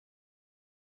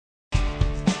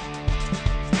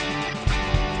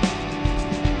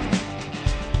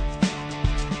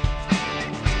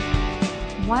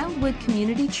Wildwood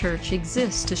Community Church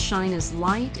exists to shine as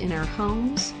light in our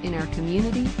homes, in our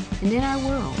community, and in our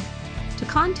world. To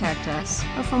contact us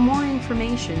or for more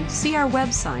information, see our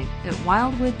website at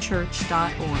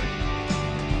wildwoodchurch.org.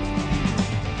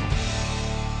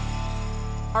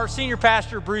 Our senior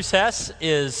pastor, Bruce Hess,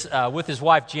 is with his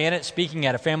wife, Janet, speaking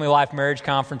at a Family Life Marriage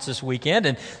Conference this weekend,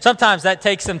 and sometimes that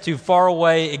takes them to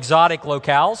faraway, exotic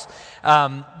locales.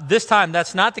 This time,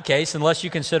 that's not the case unless you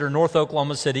consider North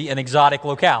Oklahoma City an exotic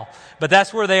locale. But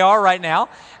that's where they are right now.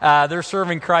 They're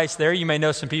serving Christ there. You may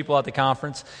know some people at the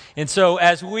conference. And so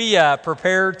as we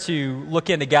prepare to look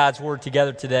into God's Word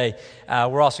together today,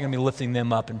 we're also going to be lifting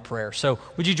them up in prayer. So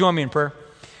would you join me in prayer?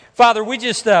 Father, we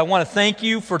just want to thank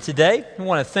you for today. We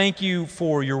want to thank you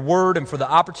for your word and for the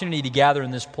opportunity to gather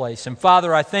in this place. And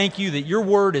Father, I thank you that your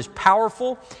word is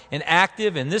powerful and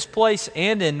active in this place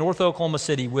and in North Oklahoma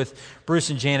City with Bruce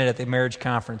and Janet at the marriage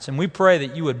conference. And we pray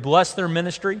that you would bless their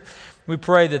ministry. We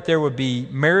pray that there would be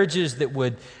marriages that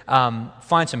would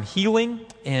find some healing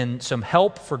and some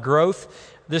help for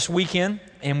growth this weekend.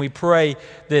 And we pray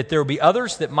that there will be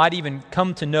others that might even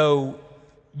come to know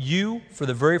you for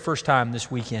the very first time this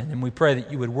weekend. And we pray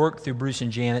that you would work through Bruce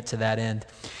and Janet to that end.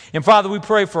 And Father, we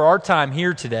pray for our time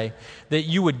here today that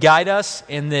you would guide us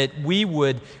and that we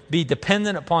would be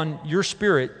dependent upon your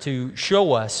Spirit to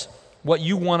show us what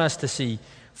you want us to see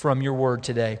from your word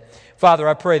today. Father,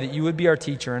 I pray that you would be our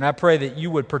teacher, and I pray that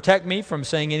you would protect me from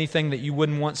saying anything that you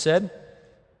wouldn't want said.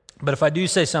 But if I do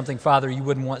say something, Father, you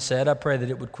wouldn't want said, I pray that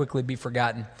it would quickly be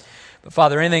forgotten. But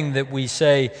Father, anything that we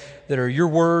say that are your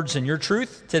words and your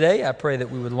truth today, I pray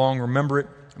that we would long remember it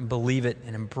and believe it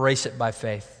and embrace it by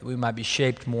faith, that we might be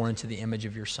shaped more into the image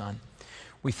of your Son.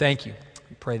 We thank you.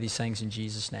 We pray these things in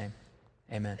Jesus' name.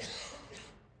 Amen.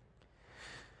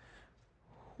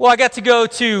 Well, I got to go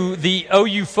to the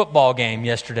OU football game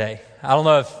yesterday. I don't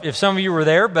know if some of you were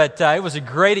there, but it was a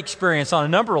great experience on a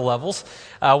number of levels.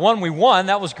 One, we won.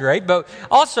 That was great. But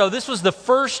also, this was the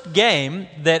first game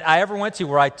that I ever went to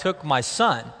where I took my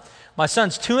son. My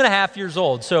son's 2.5 years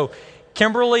old. So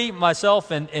Kimberly,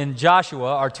 myself, and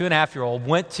Joshua, our 2.5-year-old,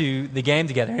 went to the game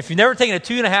together. If you've never taken a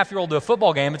 2.5-year-old to a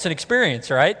football game, it's an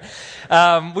experience, right?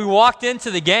 We walked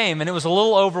into the game, and it was a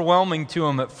little overwhelming to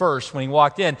him at first when he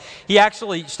walked in. He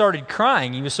actually started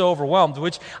crying. He was so overwhelmed,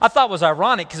 which I thought was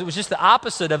ironic because it was just the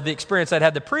opposite of the experience I'd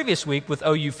had the previous week with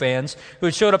OU fans who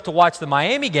had showed up to watch the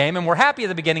Miami game and were happy at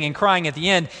the beginning and crying at the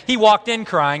end. He walked in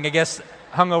crying, I guess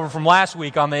hungover from last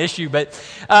week on the issue, but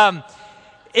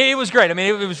it was great. I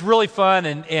mean, it was really fun,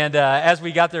 and as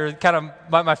we got there, kind of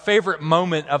my favorite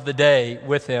moment of the day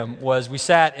with him was we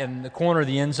sat in the corner of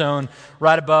the end zone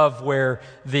right above where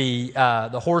the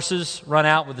horses run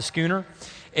out with the schooner.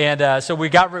 And so we're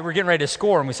getting ready to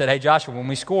score, and we said, hey, Joshua, when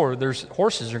we score, there's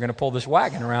horses are going to pull this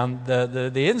wagon around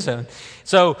the end zone.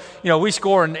 So, we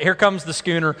score, and here comes the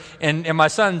schooner, and my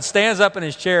son stands up in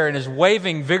his chair and is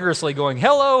waving vigorously, going,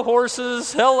 hello,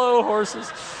 horses, hello, horses.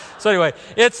 So anyway,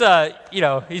 it's,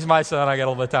 he's my son. I got a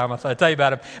little bit of time. I thought I'd tell you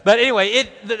about him. But anyway,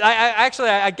 I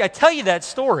tell you that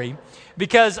story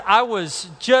because I was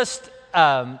just,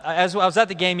 as I was at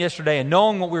the game yesterday and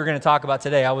knowing what we were going to talk about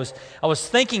today, I was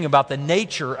thinking about the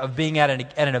nature of being at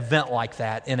an event like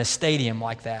that, in a stadium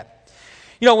like that.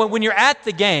 When you're at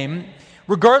the game,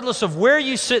 regardless of where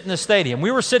you sit in the stadium, we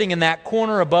were sitting in that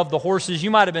corner above the horses. You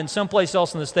might have been someplace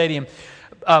else in the stadium,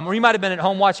 or you might have been at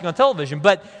home watching on television,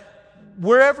 but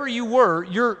wherever you were,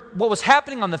 what was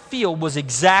happening on the field was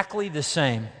exactly the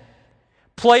same.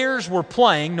 Players were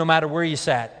playing no matter where you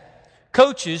sat.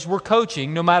 Coaches were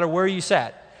coaching no matter where you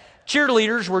sat.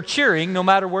 Cheerleaders were cheering no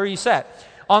matter where you sat.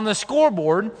 On the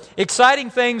scoreboard, exciting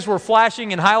things were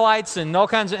flashing and highlights and all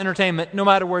kinds of entertainment no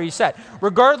matter where you sat.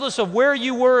 Regardless of where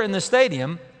you were in the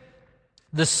stadium,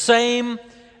 the same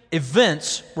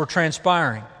events were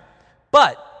transpiring.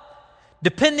 But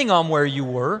depending on where you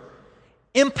were,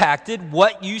 impacted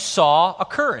what you saw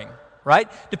occurring, right?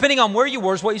 Depending on where you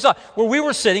were is what you saw. Where we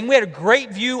were sitting, we had a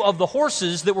great view of the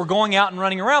horses that were going out and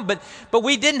running around, but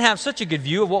we didn't have such a good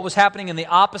view of what was happening in the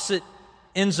opposite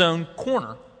end zone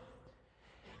corner.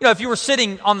 If you were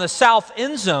sitting on the south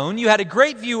end zone, you had a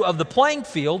great view of the playing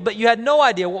field, but you had no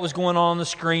idea what was going on the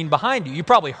screen behind you. You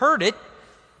probably heard it,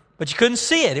 but you couldn't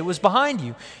see it. It was behind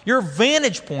you. Your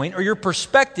vantage point or your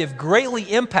perspective greatly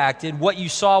impacted what you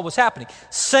saw was happening.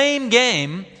 Same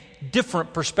game,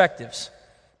 different perspectives.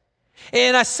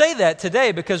 And I say that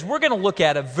today because we're going to look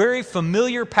at a very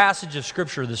familiar passage of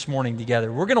Scripture this morning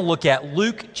together. We're going to look at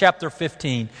Luke chapter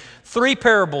 15, 3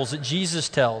 parables that Jesus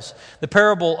tells. The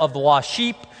parable of the lost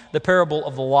sheep, the parable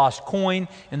of the lost coin,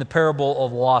 and the parable of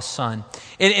the lost son.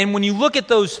 And when you look at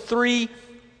those three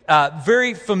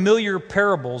very familiar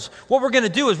parables. What we're going to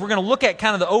do is we're going to look at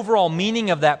kind of the overall meaning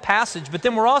of that passage, but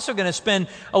then we're also going to spend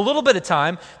a little bit of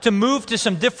time to move to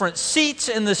some different seats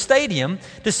in the stadium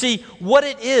to see what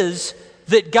it is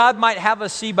that God might have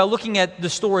us see by looking at the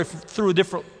story through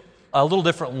a little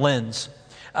different lens.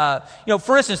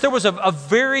 For instance, there was a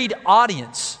varied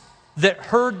audience that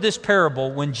heard this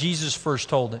parable when Jesus first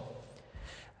told it.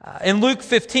 In Luke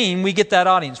 15, we get that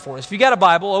audience for us. If you got a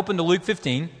Bible, open to Luke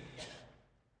 15.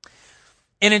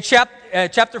 And in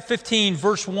chapter 15,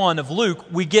 verse 1 of Luke,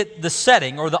 we get the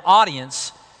setting, or the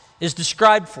audience is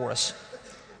described for us.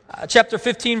 Chapter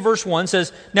 15, verse 1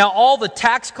 says, "Now all the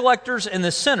tax collectors and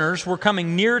the sinners were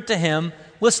coming near to him,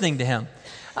 listening to him."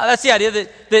 That's the idea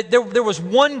that there was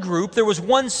one group, there was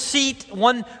one seat,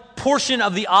 one portion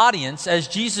of the audience as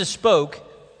Jesus spoke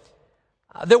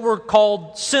that were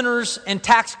called sinners and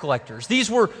tax collectors. These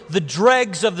were the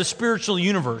dregs of the spiritual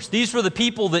universe. These were the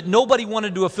people that nobody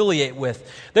wanted to affiliate with.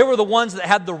 They were the ones that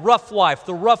had the rough life,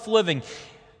 the rough living.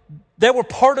 They were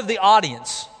part of the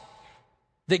audience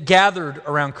that gathered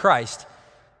around Christ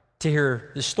to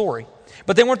hear this story.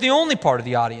 But they weren't the only part of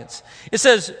the audience. It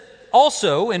says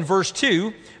also in verse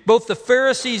 2, both the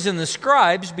Pharisees and the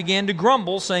scribes began to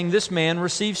grumble, saying, "This man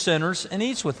receives sinners and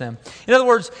eats with them." In other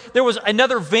words, there was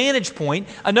another vantage point,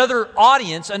 another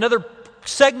audience, another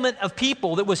segment of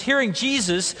people that was hearing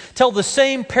Jesus tell the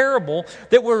same parable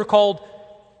that were called,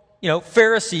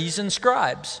 Pharisees and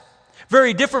scribes.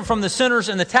 Very different from the sinners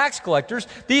and the tax collectors.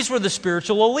 These were the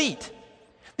spiritual elite.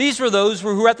 These were those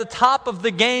who were at the top of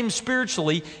the game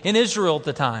spiritually in Israel at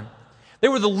the time. They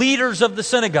were the leaders of the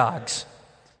synagogues.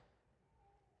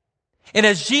 And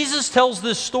as Jesus tells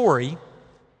this story,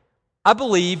 I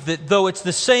believe that though it's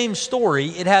the same story,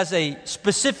 it has a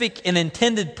specific and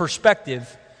intended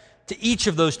perspective to each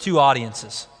of those two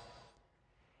audiences.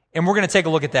 And we're going to take a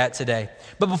look at that today.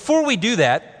 But before we do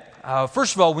that,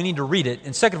 first of all, we need to read it.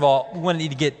 And second of all, we need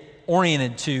to get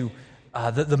oriented to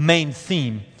the main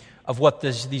theme of what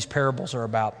these parables are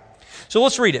about. So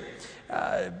let's read it.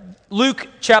 Luke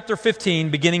chapter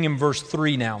 15, beginning in verse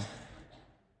 3 now.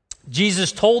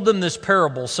 Jesus told them this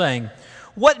parable, saying,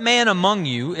 "What man among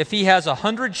you, if he has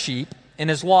 100 sheep and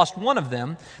has lost one of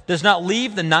them, does not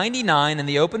leave the 99 in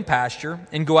the open pasture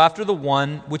and go after the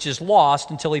one which is lost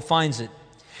until he finds it?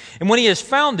 And when he has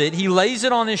found it, he lays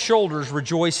it on his shoulders,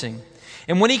 rejoicing.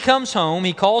 And when he comes home,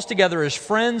 he calls together his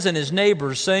friends and his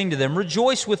neighbors, saying to them,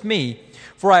 'Rejoice with me,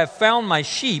 for I have found my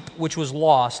sheep which was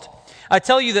lost.' I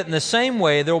tell you that in the same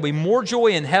way there will be more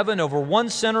joy in heaven over one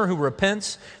sinner who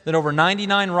repents than over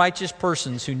 99 righteous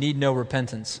persons who need no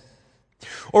repentance.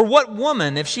 Or what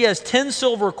woman, if she has 10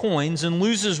 silver coins and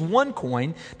loses one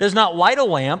coin, does not light a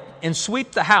lamp and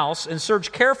sweep the house and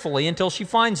search carefully until she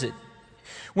finds it?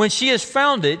 When she has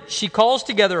found it, she calls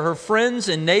together her friends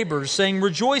and neighbors, saying,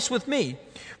 'Rejoice with me,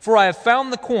 for I have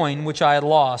found the coin which I had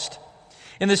lost.'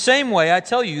 In the same way, I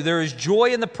tell you, there is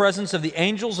joy in the presence of the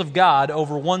angels of God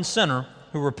over one sinner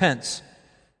who repents."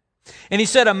 And he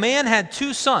said, "A man had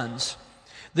 2 sons.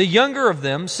 The younger of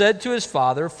them said to his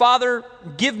father, 'Father,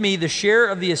 give me the share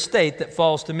of the estate that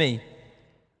falls to me.'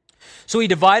 So he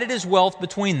divided his wealth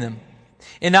between them.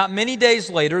 And not many days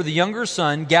later, the younger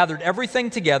son gathered everything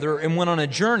together and went on a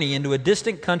journey into a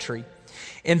distant country.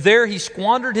 And there he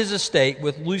squandered his estate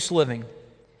with loose living.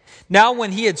 Now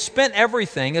when he had spent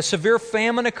everything, a severe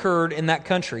famine occurred in that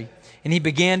country, and he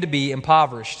began to be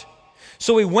impoverished.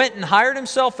 So he went and hired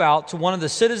himself out to one of the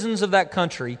citizens of that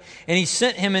country, and he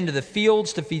sent him into the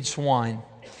fields to feed swine.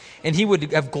 And he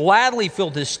would have gladly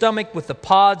filled his stomach with the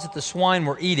pods that the swine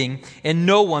were eating, and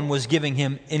no one was giving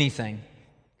him anything.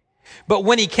 But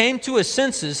when he came to his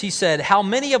senses, he said, 'How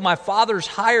many of my father's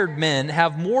hired men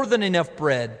have more than enough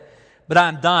bread, but I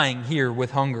am dying here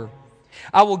with hunger.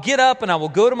 I will get up and I will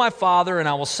go to my father, and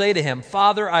I will say to him,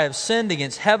 Father, I have sinned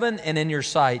against heaven and in your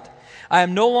sight. I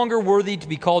am no longer worthy to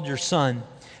be called your son.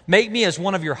 Make me as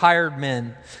one of your hired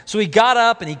men.' So he got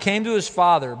up and he came to his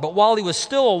father. But while he was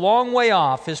still a long way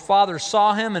off, his father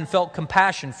saw him and felt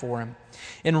compassion for him,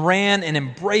 and ran and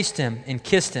embraced him and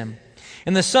kissed him.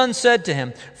 And the son said to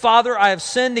him, 'Father, I have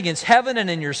sinned against heaven and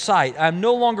in your sight. I am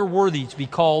no longer worthy to be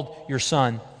called your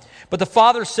son.' But the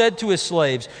father said to his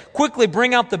slaves, 'Quickly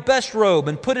bring out the best robe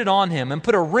and put it on him, and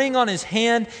put a ring on his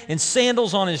hand and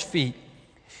sandals on his feet.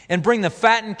 And bring the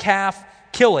fattened calf,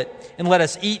 kill it, and let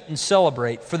us eat and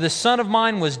celebrate. For this son of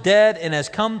mine was dead and has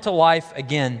come to life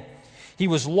again. He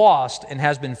was lost and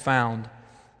has been found.'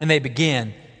 And they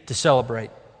began to celebrate.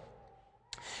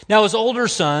 Now his older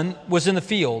son was in the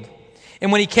field. And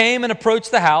when he came and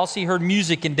approached the house, he heard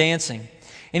music and dancing.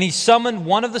 And he summoned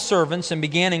one of the servants and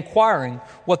began inquiring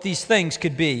what these things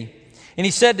could be. And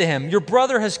he said to him, "Your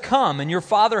brother has come, and your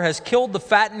father has killed the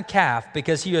fattened calf,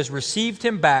 because he has received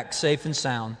him back safe and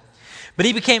sound." But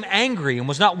he became angry and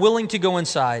was not willing to go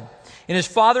inside. And his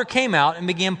father came out and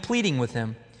began pleading with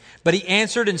him. But he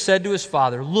answered and said to his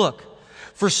father, "Look,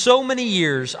 for so many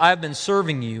years I have been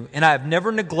serving you, and I have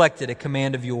never neglected a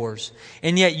command of yours.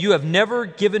 And yet you have never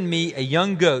given me a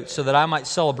young goat so that I might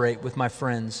celebrate with my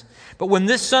friends. But when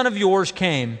this son of yours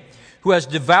came, who has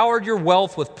devoured your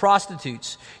wealth with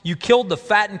prostitutes, you killed the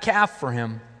fattened calf for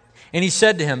him." And he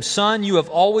said to him, "Son, you have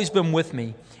always been with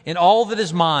me, and all that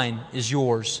is mine is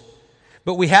yours.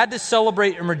 But we had to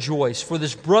celebrate and rejoice, for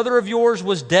this brother of yours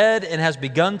was dead and has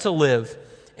begun to live,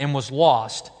 and was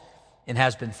lost and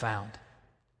has been found."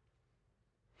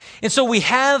 And so we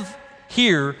have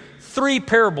here 3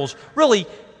 parables really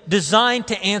designed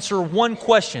to answer one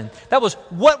question. That was,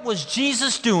 what was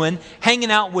Jesus doing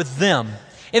hanging out with them?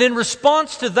 And in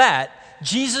response to that,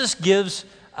 Jesus gives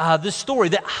this story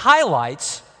that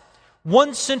highlights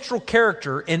one central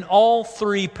character in all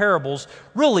 3 parables,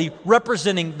 really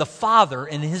representing the Father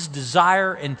and his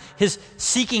desire and his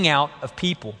seeking out of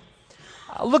people.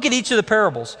 Look at each of the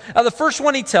parables. The first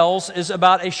one he tells is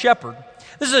about a shepherd.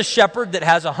 This is a shepherd that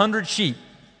has 100 sheep.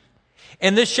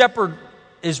 And this shepherd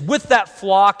is with that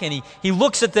flock, and he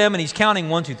looks at them, and he's counting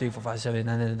 1, 2, 3, 4, 5, 7,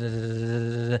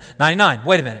 99.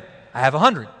 Wait a minute. I have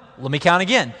 100. Let me count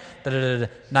again.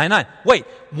 99. Wait,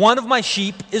 one of my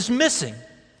sheep is missing.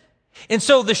 And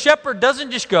so the shepherd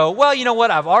doesn't just go, "Well, you know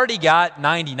what? I've already got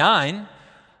 99.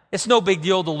 It's no big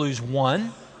deal to lose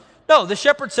one." No, the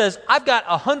shepherd says, "I've got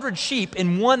 100 sheep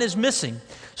and one is missing."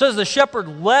 So as the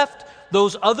shepherd left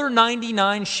those other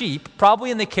 99 sheep,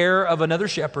 probably in the care of another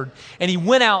shepherd, and he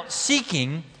went out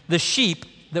seeking the sheep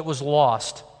that was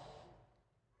lost.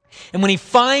 And when he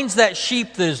finds that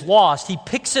sheep that is lost, he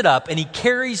picks it up and he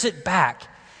carries it back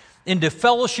into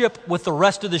fellowship with the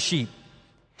rest of the sheep.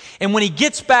 And when he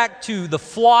gets back to the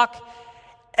flock,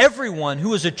 everyone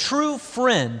who is a true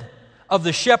friend of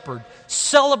the shepherd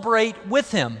celebrate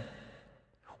with him.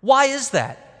 Why is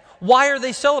that? Why are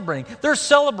they celebrating? They're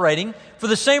celebrating for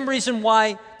the same reason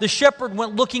why the shepherd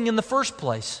went looking in the first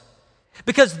place.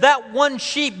 Because that one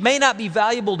sheep may not be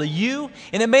valuable to you,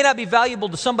 and it may not be valuable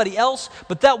to somebody else,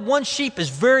 but that one sheep is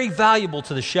very valuable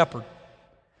to the shepherd.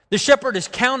 The shepherd is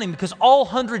counting because all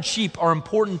 100 sheep are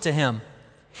important to him.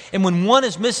 And when one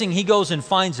is missing, he goes and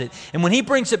finds it. And when he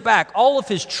brings it back, all of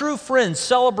his true friends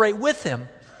celebrate with him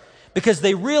because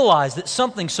they realize that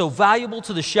something so valuable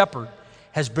to the shepherd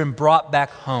has been brought back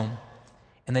home.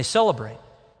 And they celebrate.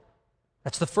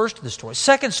 That's the first of the story.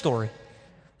 Second story,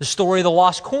 the story of the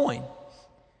lost coin.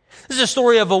 This is a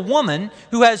story of a woman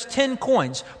who has 10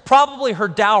 coins, probably her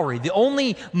dowry, the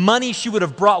only money she would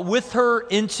have brought with her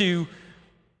into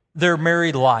their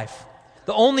married life.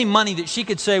 The only money that she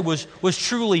could say was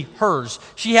truly hers.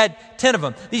 She had 10 of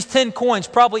them. These 10 coins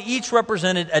probably each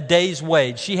represented a day's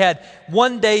wage. She had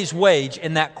 1 day's wage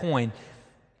in that coin.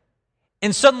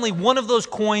 And suddenly one of those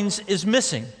coins is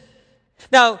missing.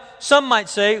 Now, some might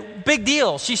say, big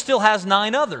deal, she still has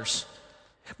 9 others.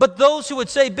 But those who would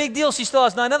say, big deal, she still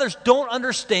has 9 others, don't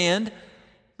understand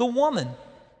the woman.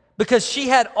 Because she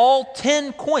had all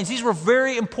 10 coins. These were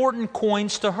very important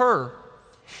coins to her.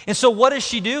 And so what does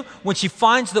she do? When she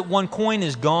finds that one coin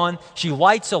is gone, she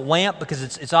lights a lamp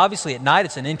because it's obviously at night,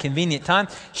 it's an inconvenient time.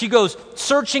 She goes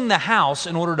searching the house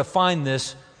in order to find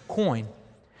this coin.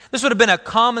 This would have been a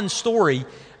common story,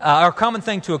 or a common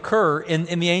thing to occur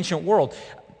in the ancient world.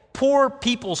 Poor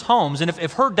people's homes, and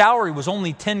if her dowry was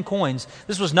only 10 coins,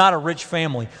 this was not a rich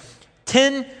family.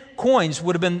 10 coins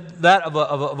would have been that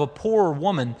of a poorer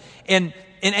woman. And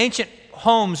in ancient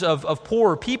homes of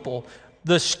poorer people,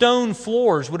 the stone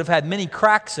floors would have had many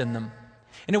cracks in them.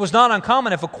 And it was not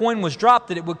uncommon if a coin was dropped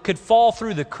that it could fall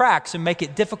through the cracks and make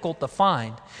it difficult to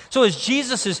find. So as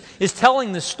Jesus is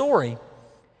telling this story,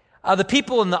 the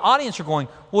people in the audience are going,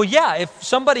 well, yeah, if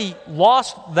somebody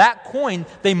lost that coin,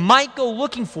 they might go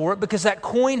looking for it because that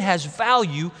coin has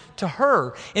value to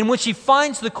her. And when she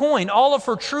finds the coin, all of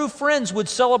her true friends would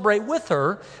celebrate with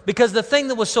her because the thing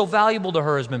that was so valuable to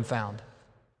her has been found.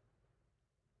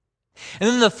 And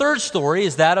then the third story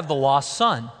is that of the lost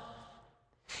son.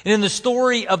 And in the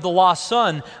story of the lost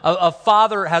son, a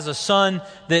father has a son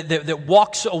that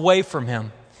walks away from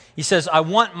him. He says, I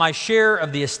want my share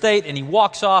of the estate, and he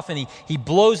walks off and he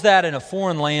blows that in a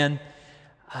foreign land,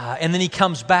 and then he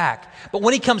comes back. But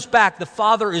when he comes back, the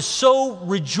father is so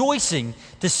rejoicing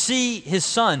to see his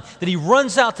son that he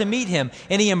runs out to meet him,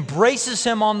 and he embraces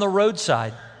him on the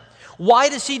roadside. Why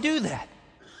does he do that?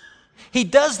 He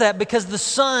does that because the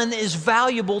son is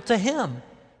valuable to him.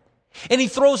 And he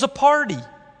throws a party.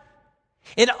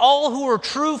 And all who are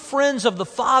true friends of the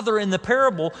Father in the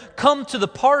parable come to the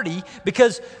party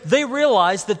because they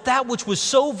realize that that which was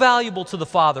so valuable to the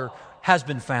Father has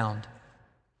been found.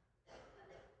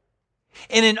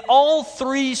 And in all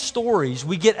three stories,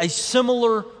 we get a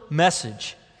similar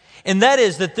message. And that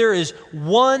is that there is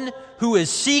one who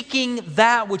is seeking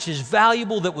that which is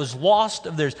valuable that was lost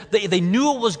of theirs. They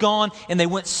knew it was gone and they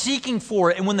went seeking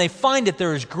for it. And when they find it,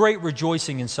 there is great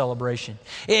rejoicing and celebration.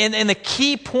 And the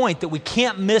key point that we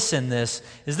can't miss in this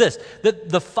is this, that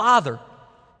the Father,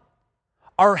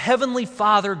 our Heavenly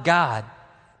Father God,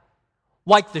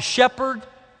 like the shepherd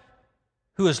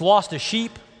who has lost a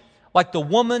sheep, like the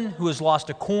woman who has lost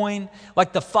a coin,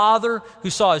 like the father who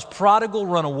saw his prodigal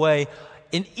run away,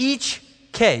 in each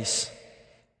case,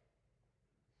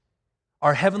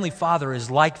 our Heavenly Father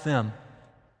is like them,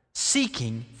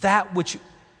 seeking that which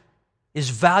is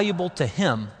valuable to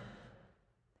Him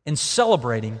and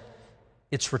celebrating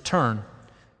its return.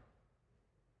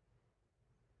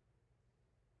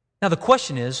 Now the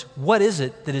question is, what is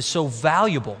it that is so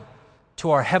valuable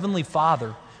to our Heavenly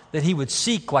Father that He would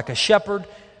seek like a shepherd,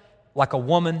 like a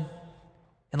woman,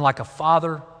 and like a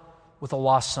father with a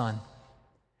lost son?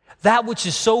 That which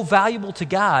is so valuable to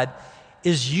God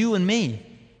is you and me.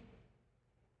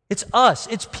 It's us.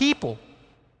 It's people.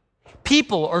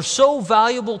 People are so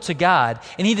valuable to God,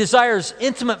 and He desires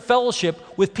intimate fellowship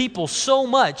with people so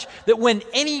much that when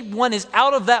anyone is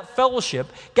out of that fellowship,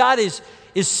 God is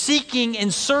seeking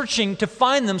and searching to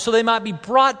find them so they might be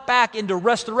brought back into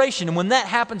restoration. And when that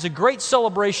happens, a great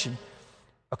celebration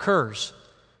occurs.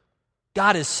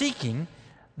 God is seeking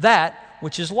that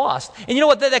which is lost. And you know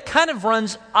what? That kind of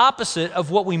runs opposite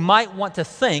of what we might want to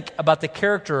think about the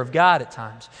character of God at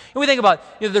times. And we think about,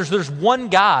 there's one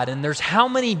God, and there's how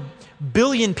many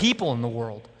billion people in the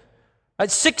world? Right?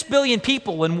 6 billion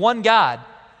people in one God.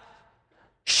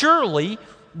 Surely,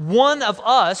 one of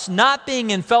us not being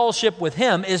in fellowship with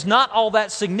Him is not all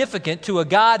that significant to a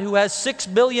God who has 6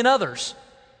 billion others.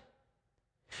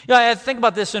 I think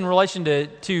about this in relation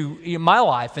to my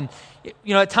life, and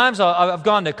at times I've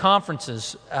gone to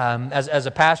conferences as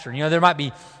a pastor. There might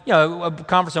be a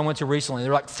conference I went to recently.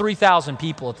 There were like 3,000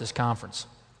 people at this conference.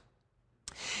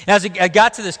 And as I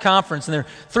got to this conference, and there are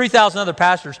 3,000 other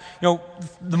pastors,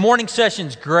 the morning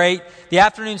session's great. The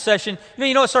afternoon session,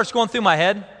 what starts going through my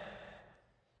head?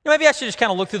 Maybe I should just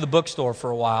kind of look through the bookstore for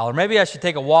a while, or maybe I should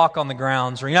take a walk on the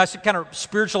grounds, or I should kind of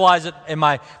spiritualize it in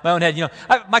my own head.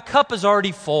 My cup is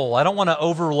already full. I don't want to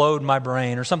overload my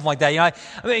brain or something like that.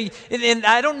 And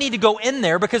I don't need to go in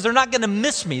there because they're not going to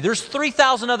miss me. There's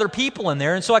 3,000 other people in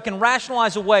there, and so I can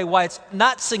rationalize away why it's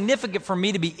not significant for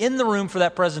me to be in the room for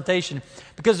that presentation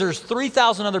because there's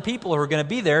 3,000 other people who are going to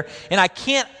be there, and I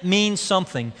can't mean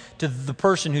something to the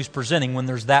person who's presenting when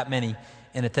there's that many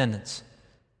in attendance.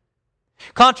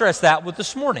 Contrast that with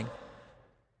this morning.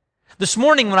 This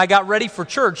morning when I got ready for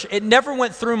church, it never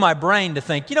went through my brain to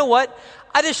think,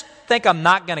 I just think I'm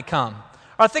not going to come.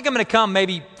 Or I think I'm going to come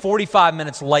maybe 45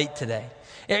 minutes late today.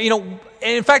 And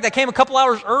in fact, I came a couple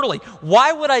hours early.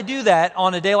 Why would I do that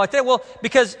on a day like that? Well,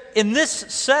 because in this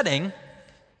setting,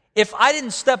 if I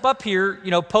didn't step up here,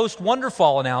 post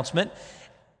Wonderfall announcement,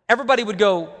 everybody would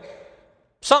go,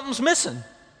 something's missing.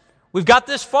 We've got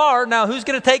this far, now who's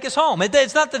going to take us home?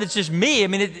 It's not that it's just me.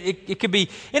 It could be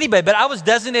anybody, but I was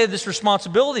designated this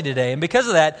responsibility today, and because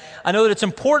of that, I know that it's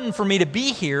important for me to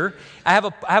be here. I have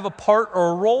a part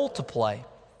or a role to play.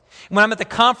 When I'm at the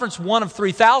conference, one of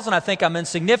 3,000, I think I'm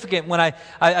insignificant. When I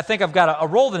think I've got a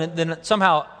role, then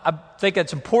somehow I think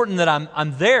it's important that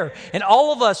I'm there. And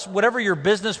all of us, whatever your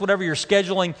business, whatever your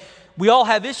scheduling, we all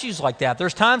have issues like that.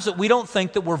 There's times that we don't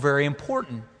think that we're very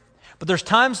important, but there's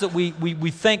times that we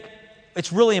think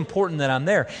it's really important that I'm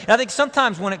there. And I think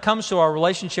sometimes when it comes to our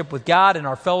relationship with God and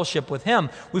our fellowship with Him,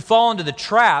 we fall into the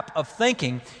trap of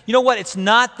thinking, it's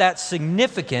not that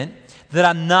significant that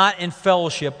I'm not in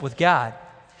fellowship with God.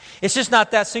 It's just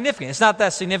not that significant. It's not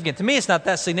that significant to me. It's not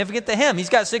that significant to Him. He's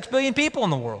got 6 billion people in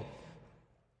the world.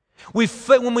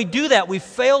 When we do that, we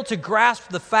fail to grasp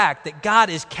the fact that God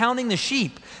is counting the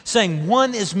sheep, saying,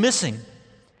 one is missing.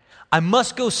 I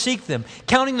must go seek them.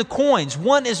 Counting the coins,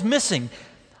 one is missing.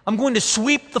 I'm going to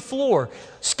sweep the floor,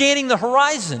 scanning the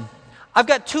horizon. I've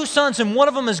got 2 sons and one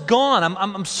of them is gone.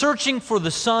 I'm searching for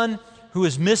the son who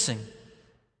is missing.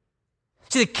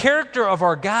 See, the character of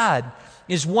our God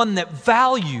is one that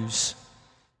values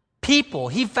people.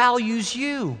 He values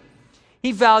you.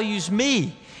 He values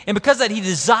me. And because of that, He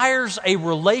desires a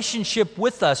relationship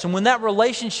with us. And when that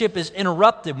relationship is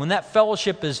interrupted, when that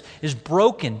fellowship is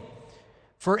broken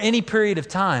for any period of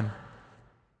time,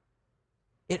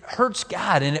 it hurts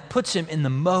God and it puts Him in the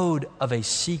mode of a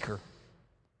seeker.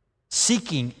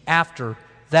 seeking after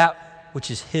that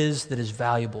which is his, that is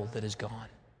valuable, that is gone.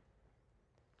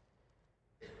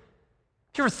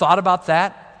 Have you ever thought about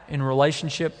that in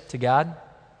relationship to God?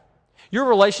 Your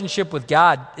relationship with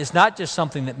God is not just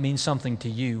something that means something to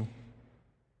you.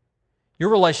 Your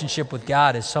relationship with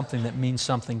God is something that means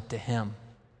something to him.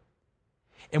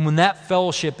 And when that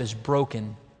fellowship is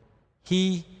broken,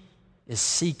 he is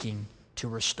seeking to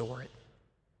restore it.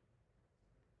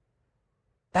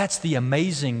 That's the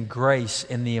amazing grace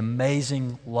and the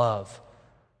amazing love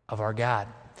of our God.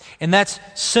 And that's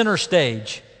center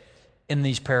stage in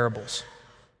these parables.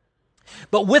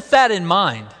 But with that in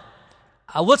mind,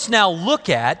 let's now look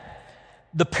at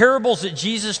the parables that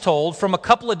Jesus told from a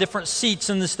couple of different seats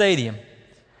in the stadium.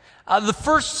 The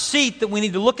first seat that we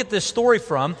need to look at this story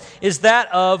from is that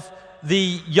of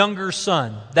the younger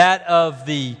son, that of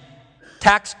the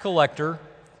tax collector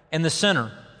and the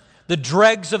sinner, the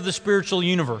dregs of the spiritual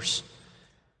universe.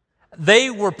 They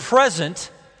were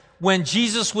present when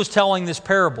Jesus was telling this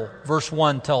parable, verse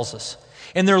 1 tells us.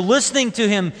 And they're listening to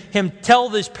him tell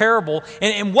this parable,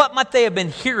 and what might they have been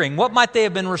hearing? What might they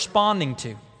have been responding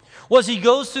to? Well, as he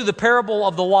goes through the parable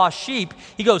of the lost sheep,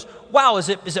 he goes, wow, is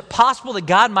it possible that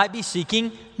God might be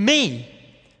seeking me,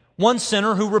 one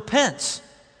sinner who repents?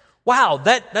 Wow,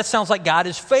 that sounds like God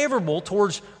is favorable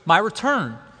towards my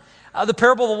return. The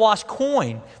parable of the lost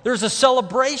coin, there's a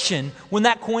celebration when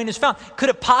that coin is found. Could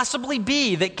it possibly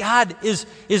be that God is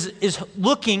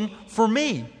looking for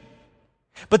me?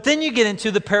 But then you get into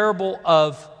the parable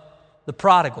of the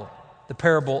prodigal, the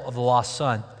parable of the lost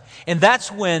son. And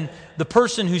that's when the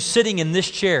person who's sitting in this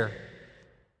chair,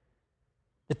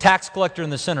 the tax collector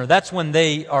and the sinner, that's when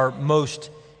they are most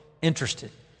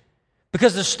interested.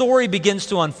 Because the story begins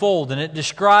to unfold, and it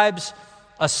describes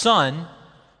a son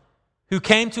who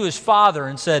came to his father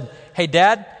and said, hey,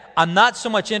 Dad, I'm not so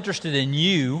much interested in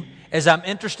you as I'm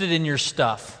interested in your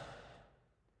stuff.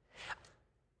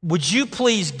 Would you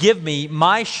please give me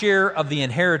my share of the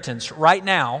inheritance right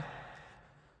now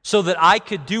so that I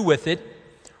could do with it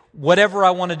whatever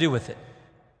I want to do with it?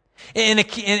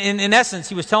 In essence,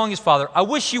 he was telling his father, I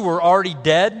wish you were already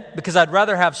dead because I'd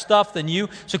rather have stuff than you.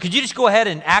 So could you just go ahead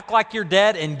and act like you're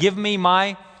dead and give me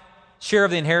my share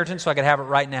of the inheritance so I could have it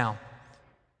right now?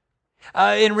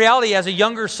 In reality, as a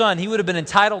younger son, he would have been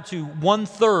entitled to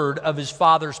 1/3 of his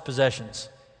father's possessions.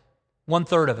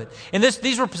 1/3 of it. And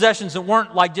these were possessions that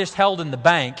weren't like just held in the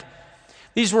bank.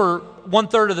 These were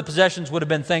 1/3 of the possessions would have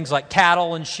been things like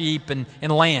cattle and sheep and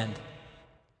land.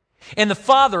 And the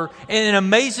father, in an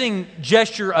amazing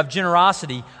gesture of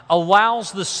generosity,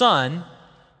 allows the son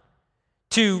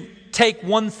to take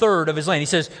 1/3 of his land. He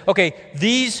says, okay,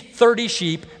 these 30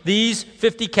 sheep, these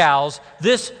 50 cows,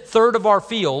 this third of our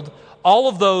field, all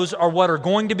of those are what are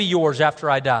going to be yours after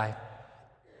I die.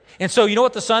 And so you know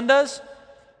what the son does?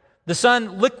 The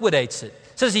son liquidates it.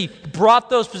 It says he brought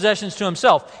those possessions to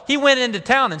himself. He went into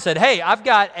town and said, hey, I've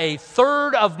got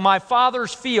 1/3 of my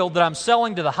father's field that I'm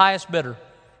selling to the highest bidder.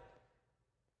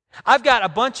 I've got a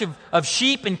bunch of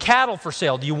sheep and cattle for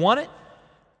sale. Do you want it?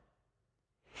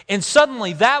 And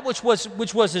suddenly that which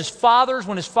was his father's,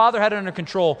 when his father had it under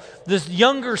control, this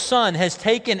younger son has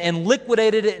taken and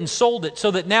liquidated it and sold it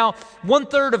so that now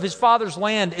 1/3 of his father's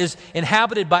land is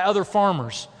inhabited by other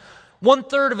farmers.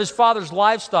 1/3 of his father's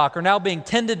livestock are now being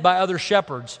tended by other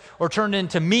shepherds or turned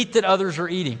into meat that others are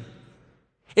eating.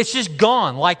 It's just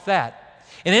gone like that.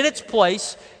 And in its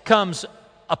place comes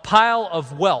a pile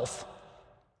of wealth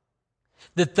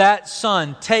that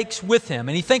son takes with him,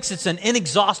 and he thinks it's an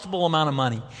inexhaustible amount of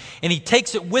money. And he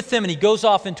takes it with him and he goes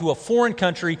off into a foreign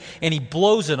country and he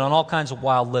blows it on all kinds of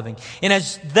wild living. And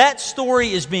as that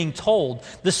story is being told,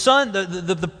 the son,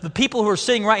 the people who are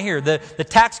sitting right here, the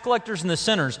tax collectors and the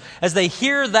sinners, as they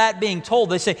hear that being told,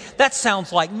 they say, that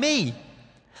sounds like me.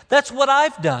 That's what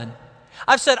I've done.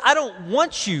 I've said, I don't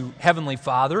want you, Heavenly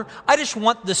Father. I just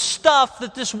want the stuff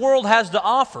that this world has to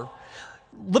offer.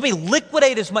 Let me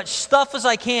liquidate as much stuff as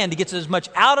I can to get as much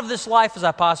out of this life as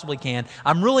I possibly can.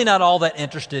 I'm really not all that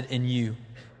interested in you.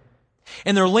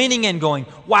 And they're leaning in going,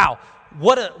 wow,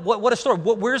 what a story.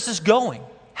 Where's this going?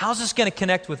 How's this going to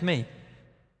connect with me?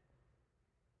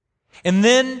 And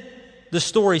then the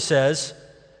story says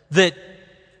that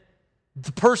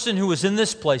the person who was in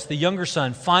this place, the younger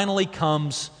son, finally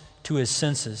comes to his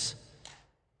senses.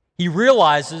 He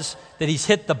realizes that he's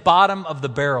hit the bottom of the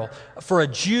barrel. For a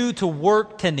Jew to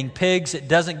work tending pigs, it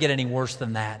doesn't get any worse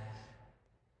than that.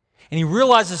 And he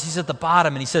realizes he's at the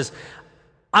bottom, and he says,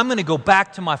 I'm going to go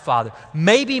back to my father.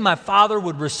 Maybe my father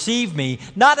would receive me,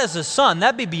 not as a son,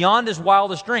 that'd be beyond his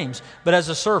wildest dreams, but as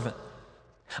a servant.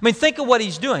 I mean, think of what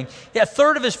he's doing. A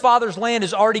third of his father's land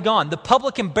is already gone. The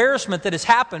public embarrassment that has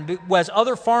happened was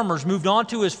other farmers moved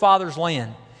onto his father's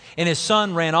land, and his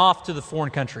son ran off to the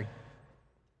foreign country.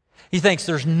 He thinks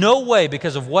there's no way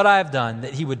because of what I've done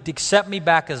that he would accept me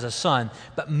back as a son,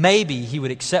 but maybe he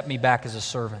would accept me back as a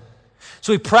servant.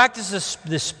 So he practices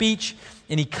this speech,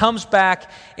 and he comes back,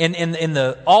 and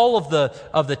all of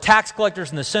the tax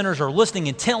collectors and the sinners are listening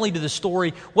intently to the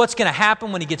story. What's going to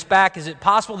happen when he gets back? Is it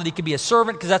possible that he could be a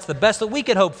servant? Because that's the best that we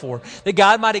could hope for, that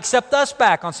God might accept us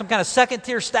back on some kind of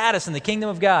second-tier status in the kingdom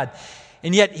of God.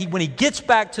 And yet, when he gets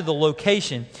back to the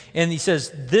location, and he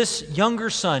says, this younger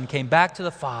son came back to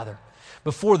the father,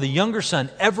 before the younger son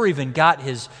ever even got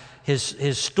his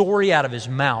story out of his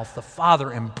mouth, the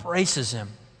father embraces him.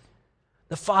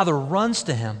 The father runs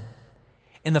to him,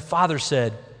 and the father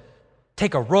said,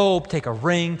 take a robe, take a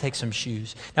ring, take some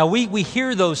shoes. Now, we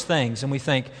hear those things, and we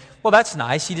think, well, that's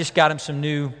nice. He just got him some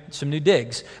new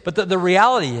digs. But the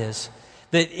reality is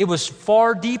that it was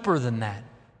far deeper than that.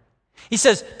 He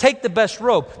says, take the best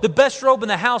robe. The best robe in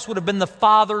the house would have been the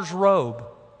father's robe.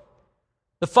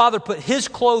 The father put his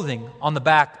clothing on the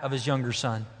back of his younger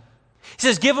son. He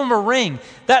says, give him a ring.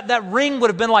 That ring would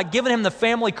have been like giving him the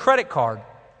family credit card.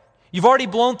 You've already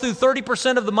blown through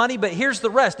 30% of the money, but here's the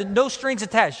rest, and no strings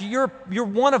attached. You're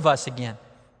one of us again.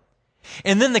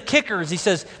 And then the kicker is he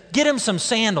says, get him some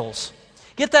sandals.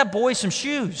 Get that boy some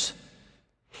shoes.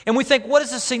 And we think, what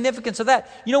is the significance of that?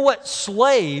 You know what?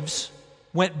 Slaves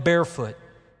went barefoot,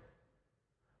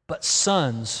 but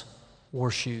sons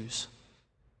wore shoes.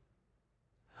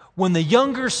 When the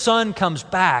younger son comes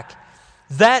back,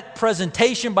 that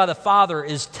presentation by the father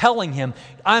is telling him,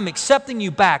 I'm accepting you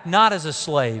back not as a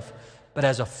slave, but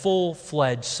as a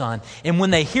full-fledged son. And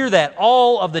when they hear that,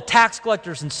 all of the tax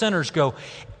collectors and sinners go,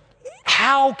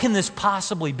 how can this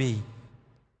possibly be?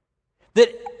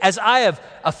 That as I have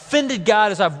offended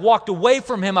God, as I've walked away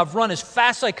from Him, I've run as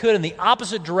fast as I could in the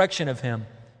opposite direction of Him,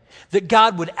 that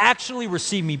God would actually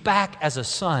receive me back as a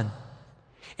son.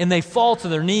 And they fall to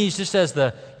their knees just as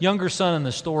the younger son in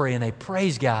the story, and they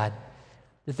praise God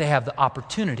that they have the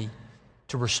opportunity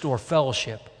to restore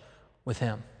fellowship with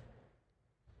Him.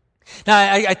 Now,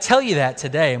 I tell you that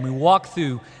today, and we walk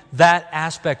through that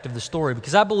aspect of the story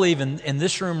because I believe in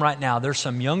this room right now, there's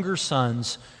some younger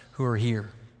sons who are here.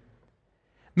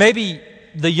 Maybe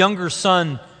the younger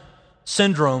son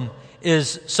syndrome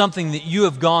is something that you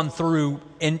have gone through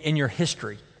in your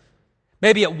history.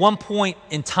 Maybe at one point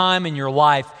in time in your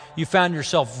life, you found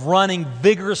yourself running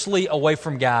vigorously away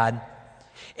from God,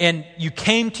 and you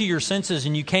came to your senses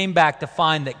and you came back to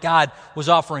find that God was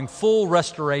offering full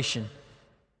restoration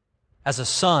as a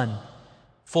son,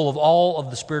 full of all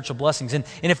of the spiritual blessings. And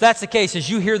if that's the case, as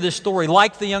you hear this story,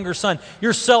 like the younger son,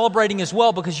 you're celebrating as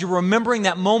well because you're remembering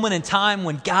that moment in time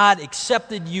when God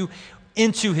accepted you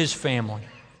into His family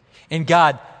and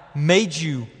God made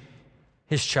you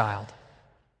His child.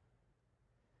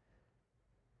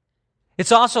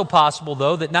 It's also possible,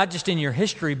 though, that not just in your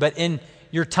history, but in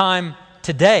your time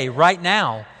today, right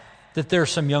now, that there are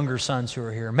some younger sons who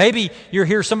are here. Maybe you're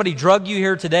here, somebody drugged you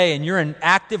here today, and you're in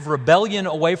active rebellion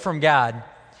away from God.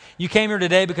 You came here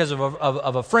today because of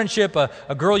a friendship,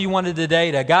 a girl you wanted to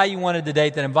date, a guy you wanted to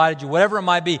date that invited you, whatever it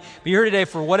might be. But you're here today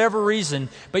for whatever reason,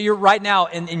 but you're right now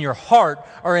in your heart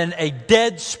are in a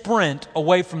dead sprint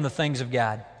away from the things of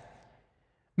God.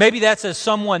 Maybe that's as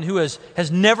someone who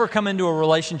has never come into a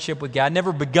relationship with God,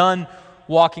 never begun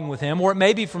walking with Him, or it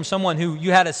may be from someone who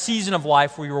you had a season of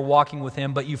life where you were walking with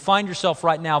Him, but you find yourself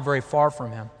right now very far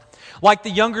from Him. Like the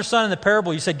younger son in the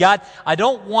parable, you said, God, I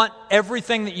don't want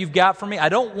everything that you've got for me. I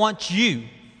don't want you.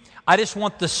 I just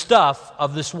want the stuff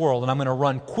of this world, and I'm going to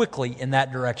run quickly in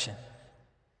that direction.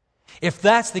 If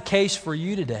that's the case for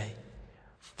you today,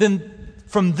 then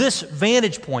from this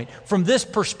vantage point, from this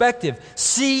perspective,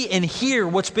 see and hear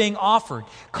what's being offered.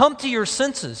 Come to your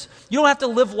senses. You don't have to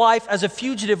live life as a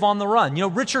fugitive on the run. You know,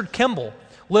 Richard Kimball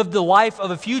lived the life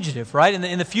of a fugitive, right?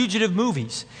 In the fugitive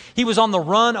movies. He was on the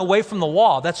run away from the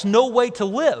law. That's no way to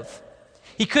live.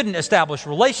 He couldn't establish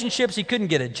relationships. He couldn't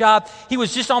get a job. He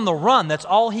was just on the run. That's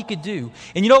all he could do.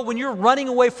 And you know, when you're running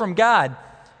away from God,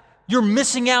 you're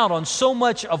missing out on so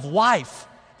much of life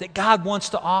that God wants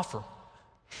to offer.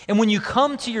 And when you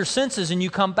come to your senses and you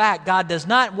come back, God does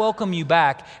not welcome you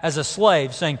back as a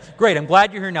slave saying, great, I'm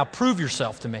glad you're here, now prove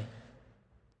yourself to me.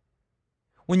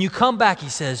 When you come back, He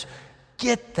says,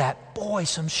 get that boy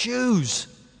some shoes.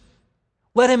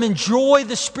 Let him enjoy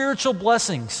the spiritual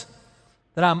blessings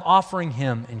that I'm offering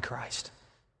him in Christ.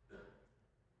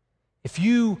 If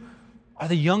you are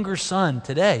the younger son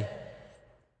today,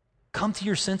 come to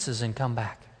your senses and come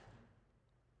back.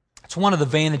 It's one of the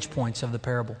vantage points of the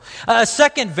parable. A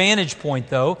second vantage point,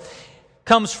 though,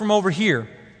 comes from over here.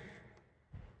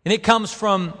 And it comes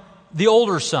from the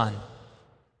older son.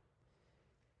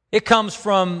 It comes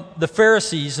from the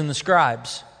Pharisees and the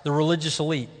scribes, the religious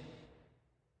elite.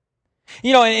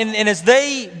 You know, and as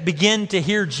they begin to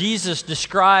hear Jesus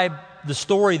describe the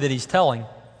story that he's telling,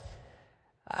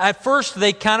 at first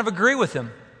they kind of agree with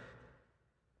him.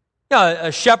 You know,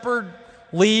 a shepherd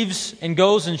leaves and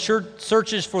goes and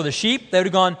searches for the sheep. They would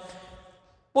have gone,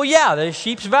 well, yeah, the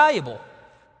sheep's valuable.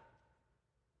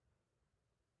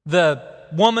 The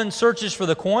woman searches for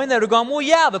the coin. They would have gone, well,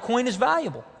 yeah, the coin is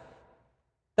valuable.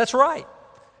 That's right.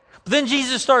 But then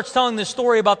Jesus starts telling this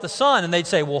story about the son, and they'd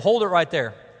say, well, hold it right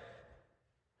there.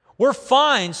 We're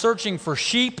fine searching for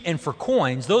sheep and for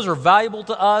coins. Those are valuable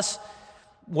to us,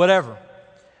 whatever.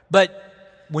 But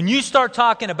when you start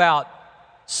talking about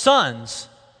sons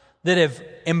that have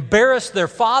embarrassed their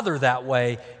father that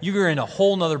way, you're in a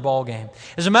whole nother ballgame.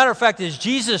 As a matter of fact, as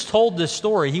Jesus told this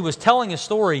story, he was telling a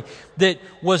story that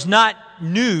was not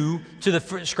new to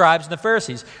the scribes and the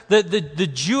Pharisees. The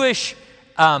Jewish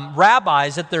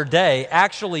rabbis at their day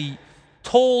actually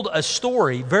told a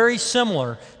story very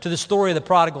similar to the story of the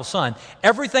prodigal son.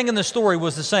 Everything in the story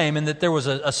was the same, in that there was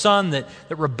a son that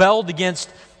rebelled against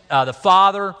the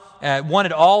father,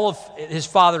 wanted all of his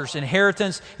father's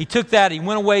inheritance. He took that, he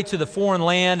went away to the foreign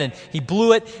land, and he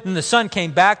blew it. And the son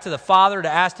came back to the father to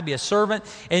ask to be a servant.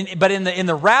 But in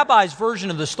the rabbi's version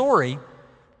of the story,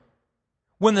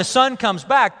 when the son comes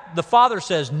back, the father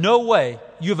says, no way,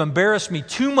 you have embarrassed me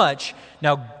too much,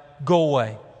 now go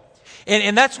away.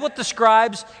 And that's what the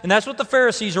scribes and that's what the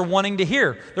Pharisees are wanting to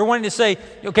hear. They're wanting to say,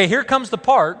 okay, here comes the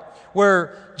part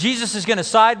where Jesus is going to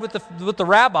side with the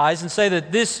rabbis and say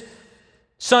that this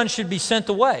son should be sent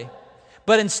away.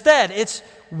 But instead, it's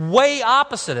way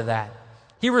opposite of that.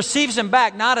 He receives him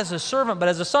back not as a servant, but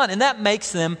as a son, and that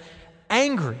makes them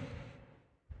angry.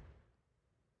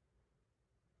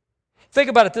 Think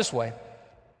about it this way.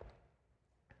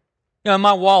 You know, in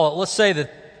my wallet, let's say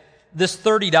that this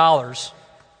 $30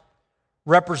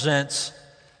 represents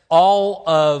all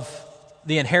of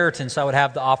the inheritance I would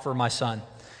have to offer my son.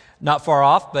 Not far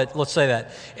off, but let's say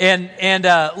that. And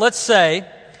let's say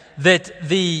that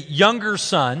the younger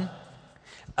son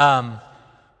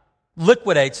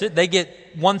liquidates it. They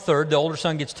get 1/3. The older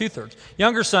son gets 2/3.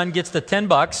 Younger son gets the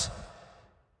 $10.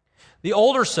 The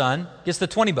older son gets the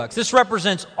 $20. This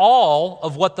represents all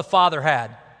of what the father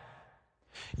had.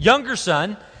 Younger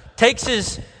son takes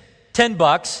his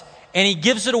 $10 and he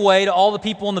gives it away to all the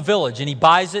people in the village, and he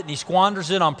buys it and he squanders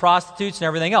it on prostitutes and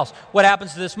everything else. What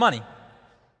happens to this money?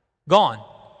 Gone.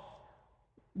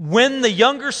 When the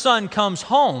younger son comes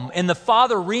home and the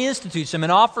father reinstitutes him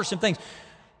and offers him things,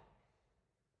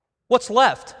 what's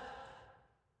left?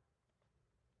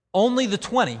 Only the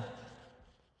 20.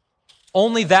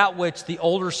 Only that which the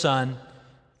older son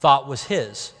thought was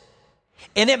his.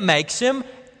 And it makes him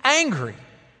angry.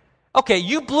 Okay,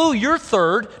 you blew your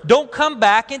third. Don't come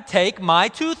back and take my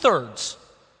 2/3.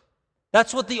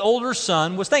 That's what the older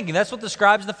son was thinking. That's what the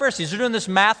scribes and the Pharisees are doing, this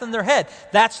math in their head.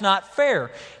 That's not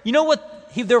fair. You know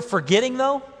what they're forgetting,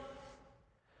 though?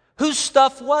 Whose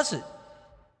stuff was it?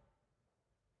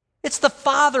 It's the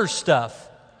father's stuff.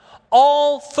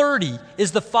 All 30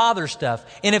 is the father's stuff.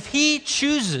 And if he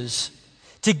chooses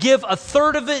to give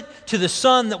 1/3 of it to the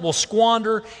son that will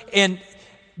squander and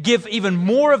give even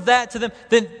more of that to them,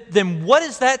 then what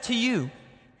is that to you?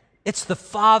 It's the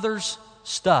father's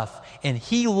stuff, and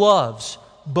he loves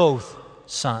both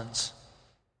sons.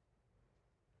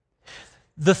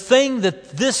 The thing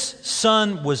that this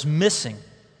son was missing,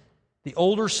 the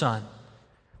older son,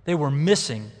 they were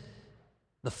missing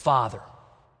the father.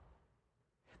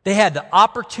 They had the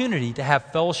opportunity to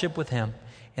have fellowship with him,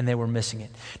 and they were missing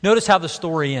it. Notice how the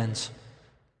story ends.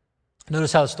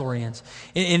 Notice how the story ends.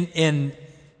 The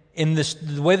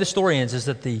way the story ends is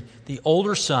that the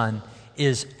older son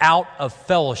is out of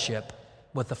fellowship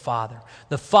with the father.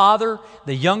 The father,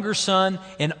 the younger son,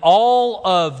 and all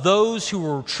of those who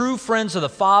were true friends of the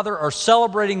father are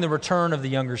celebrating the return of the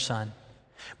younger son.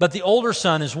 But the older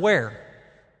son is where?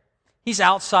 He's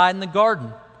outside in the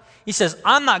garden. He says,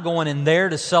 I'm not going in there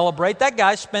to celebrate. That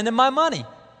guy's spending my money.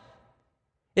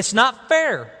 It's not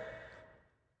fair.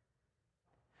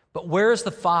 But where is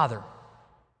the father?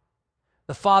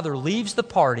 The father leaves the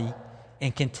party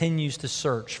and continues to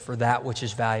search for that which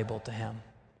is valuable to him.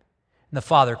 And the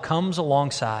father comes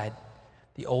alongside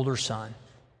the older son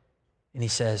and he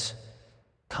says,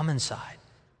 come inside.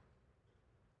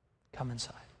 Come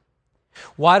inside.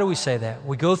 Why do we say that?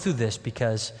 We go through this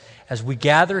because as we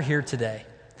gather here today,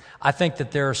 I think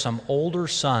that there are some older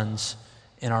sons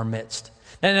in our midst.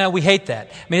 And we hate that.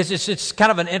 I mean, it's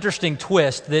kind of an interesting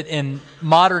twist that in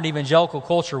modern evangelical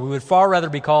culture, we would far rather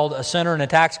be called a sinner and a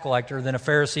tax collector than a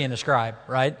Pharisee and a scribe,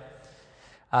 right?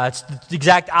 It's the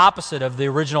exact opposite of the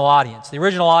original audience. The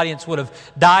original audience would have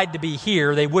died to be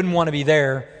here. They wouldn't want to be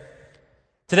there.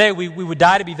 Today, we would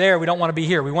die to be there. We don't want to be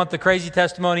here. We want the crazy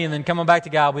testimony and then coming back to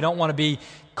God. We don't want to be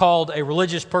called a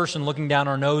religious person looking down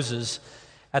our noses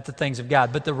at the things of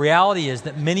God. But the reality is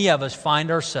that many of us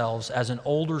find ourselves as an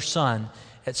older son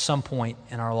at some point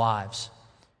in our lives.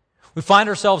 We find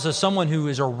ourselves as someone who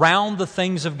is around the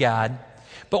things of God,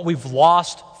 but we've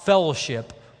lost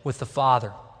fellowship with the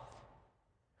Father.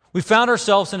 We found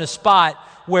ourselves in a spot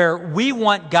where we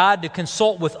want God to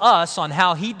consult with us on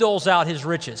how He doles out His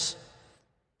riches.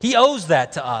 He owes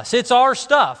that to us. It's our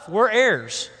stuff. We're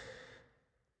heirs.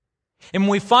 And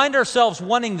when we find ourselves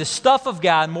wanting the stuff of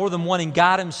God more than wanting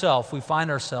God Himself, we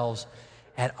find ourselves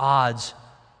at odds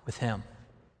with Him.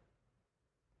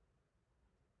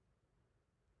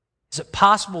 Is it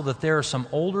possible that there are some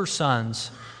older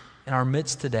sons in our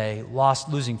midst today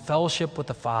losing fellowship with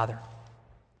the Father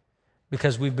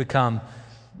because we've become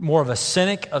more of a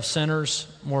cynic of sinners,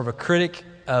 more of a critic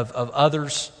of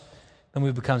others, than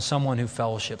we've become someone who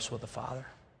fellowships with the Father?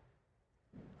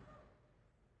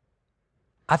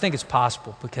 I think it's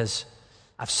possible because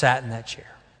I've sat in that chair.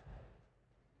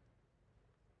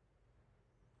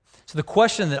 So the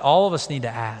question that all of us need to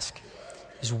ask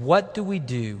is, what do we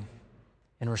do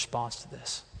in response to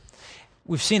this?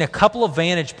 We've seen a couple of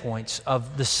vantage points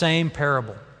of the same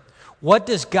parable. What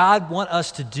does God want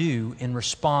us to do in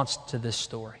response to this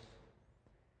story?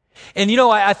 And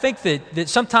I think that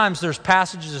sometimes there's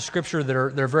passages of Scripture that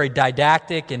are very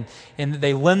didactic and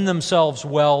they lend themselves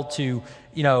well to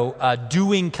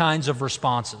doing kinds of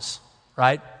responses,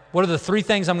 right? What are the 3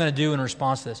 things I'm going to do in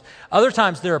response to this? Other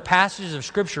times there are passages of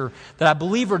Scripture that I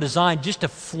believe are designed just to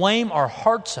flame our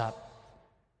hearts up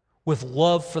with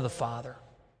love for the Father.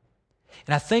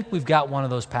 And I think we've got one of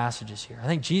those passages here. I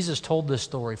think Jesus told this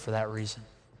story for that reason.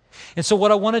 And so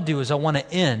what I want to do is I want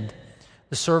to end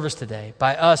the service today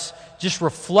by us just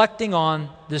reflecting on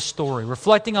this story,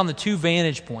 reflecting on the 2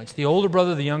 vantage points, the older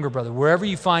brother, the younger brother, wherever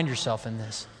you find yourself in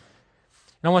this.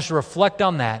 And I want you to reflect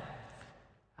on that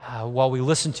while we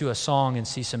listen to a song and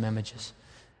see some images.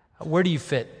 Where do you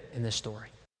fit in this story?